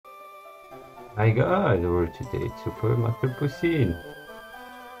Hi guys, we're today Super MasterPoucine.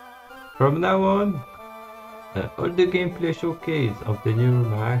 From now on, all the gameplay showcase of the new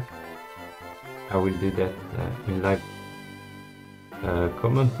Mac, I will do that in live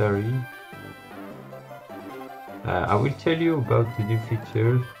commentary. I will tell you about the new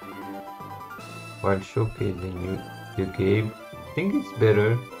features while showcasing you the game. I think it's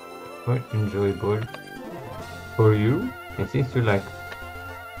better, more enjoyable for you, and since you like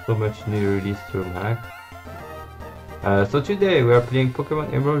so much new release to Mac. So today we are playing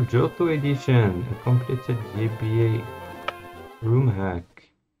Pokemon Emerald Johto Edition, a completed GBA ROM hack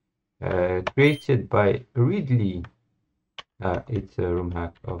created by Riddley. It's a ROM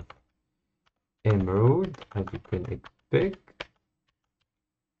hack of Emerald, as you can expect.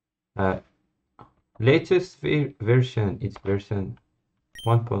 Latest version is version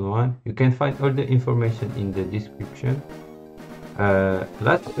 1.1. You can find all the information in the description.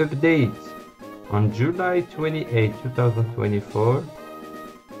 Last update on July 28, 2024.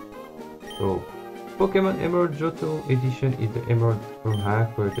 So, Pokemon Emerald Johto Edition is the Emerald ROM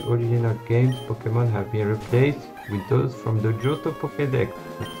hack where the original game's Pokemon have been replaced with those from the Johto Pokedex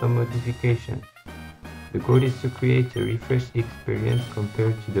with some modification. The goal is to create a refreshed experience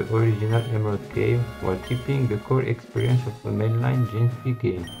compared to the original Emerald game while keeping the core experience of a mainline Gen 3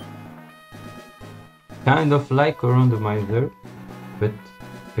 game. Kind of like a randomiser, but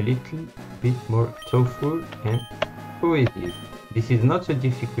a little bit more thoughtful and cohesive. This is not a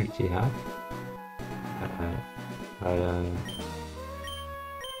difficulty hack.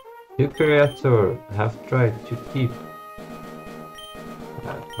 The creator have tried to keep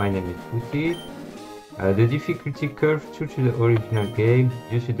my name is Pussy. The difficulty curve true to the original game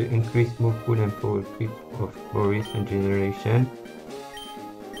due to the increased move pool and power creep of more recent generation.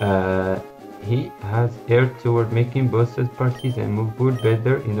 He has erred toward making bosses, parties and move pool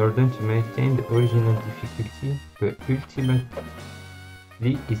better in order to maintain the original difficulty, but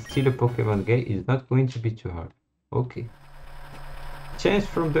ultimately it's still a Pokemon game, it's not going to be too hard. Okay. Change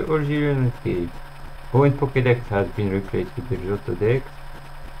from the original game. Owen Pokedex has been replaced with the Johto Dex.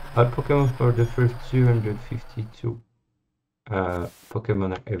 All Pokemon for the first 252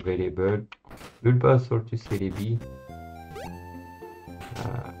 Pokemon are available. Bulbasaur to Celebi.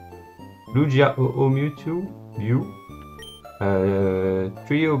 Lugia OO Mewtwo, Mew.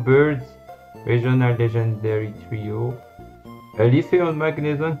 Trio Birds, Regional Legendary Trio. Leafeon,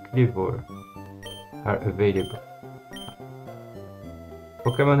 Magneton, Cleavor are available.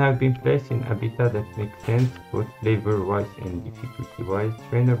 Pokemon have been placed in habitat that makes sense, both flavor-wise and difficulty-wise.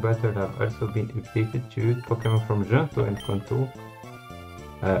 Trainer battles have also been updated to use Pokemon from Johto and Kanto.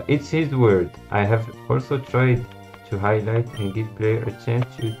 It's his word. I have also tried to highlight and give players a chance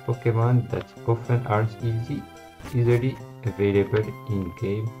to use Pokemon that often aren't easily available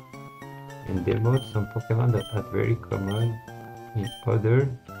in-game. In demos, some Pokemon that are very common in other.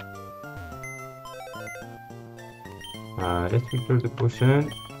 Let's filter the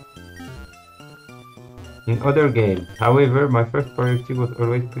potion. In other games, however, my first priority was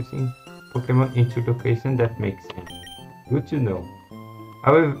always putting Pokemon into locations that make sense. Good to know.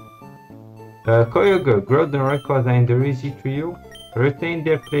 However, Kyogre, Groudon, Rayquaza and the Regi Trio retain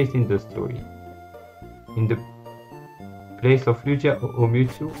their place in the story, in the place of Lugia or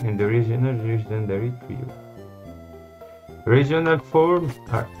Mewtwo and the Regional Legendary Trio. Regional forms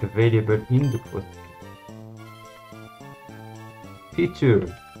are available in the post. Feature: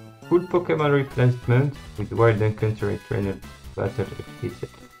 full Pokemon replacement with wild encounter and trainer battle updated.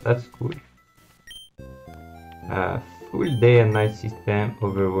 That's cool. Full day and night system,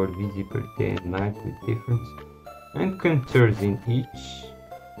 overall visible day and night with different encounters in each.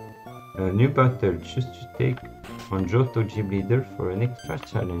 New battle, choose to take on Johto Gym Leader for an extra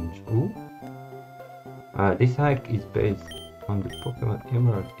challenge. Ooh. This hack is based on the Pokemon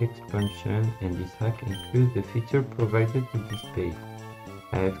Emerald expansion, and this hack includes the feature provided in this page.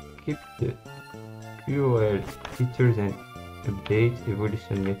 I have kept the QOL features and update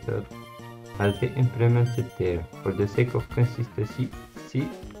evolution method as they implemented there. For the sake of consistency, see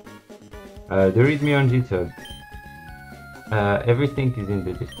the readme on GitHub. Everything is in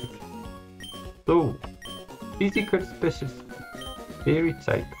the description. So, physical special fairy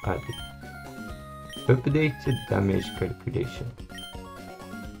type added. Updated damage calculation.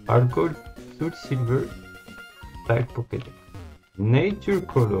 Argold, Soul Silver, Style Pokédex. Nature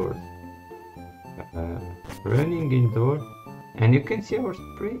colors. Running indoor. And you can see our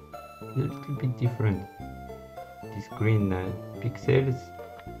spray is a little bit different. This green pixels.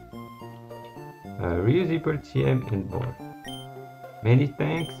 Reusable TM and more. Many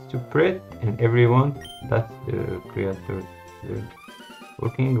thanks to Pret and everyone. That's the creator.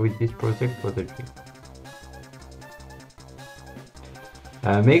 working with this project for the dream.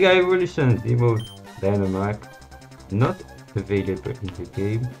 Mega Evolution Demo Dynamax not available in the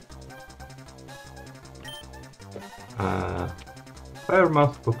game. Fire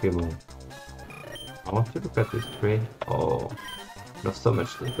Mouse Pokemon. I want to look at this tree. Oh, there's so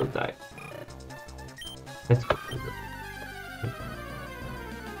much little die. Let's go for that.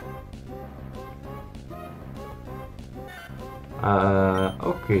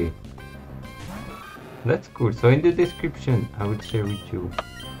 Okay. That's cool. So in the description, I will share with you.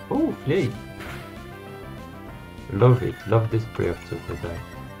 Oh, Flake! Love it. Love the spray of Super Die.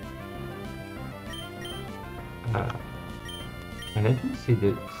 And let me see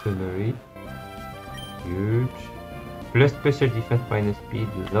the summary. Huge. Plus special defense minus speed.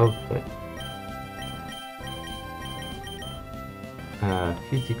 Love that.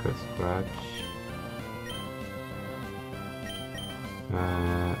 Physical scratch.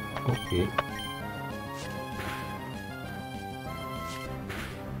 Okay.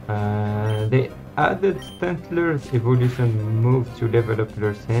 They added Stantler's evolution move to level up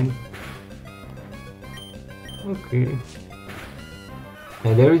Lur's hand. Okay.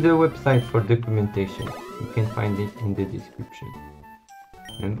 And there is a website for documentation. You can find it in the description.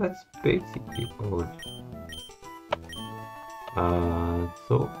 And that's basically all.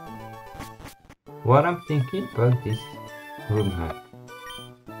 So what I'm thinking about this ROM hack.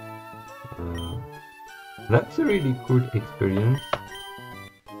 That's a really cool experience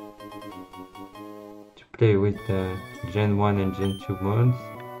to play with Gen 1 and Gen 2 mods.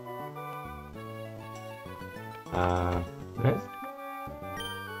 Let's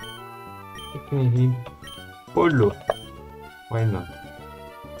take him Polo. Why not?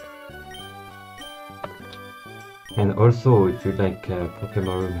 And also, if you like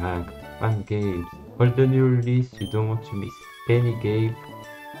Pokemon ROM hack, fun games, all the new release, you don't want to miss any game,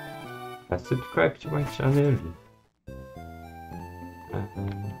 subscribe to my channel.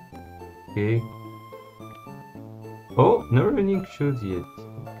 Okay. Oh, no running shoes yet.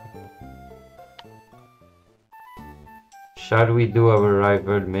 Shall we do our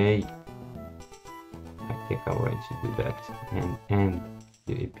rival May? I think I'm going to do that and end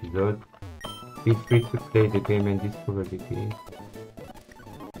the episode. Feel free to play the game and discover the game.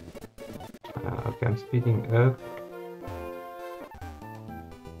 Okay, I'm speeding up.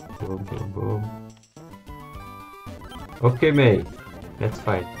 Boom, boom, boom. Okay, May. Let's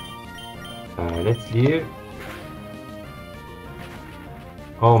fight. Let's clear.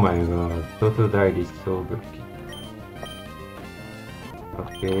 Oh my god, Totodile is so bulky.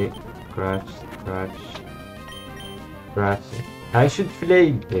 Okay, scratch, scratch, scratch. I should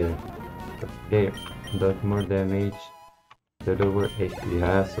flame there. There, but more damage, the lower HP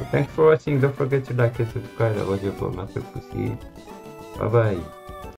has. So thanks for watching. Don't forget to like and subscribe. That was your boy MasterPoucine. Bye bye.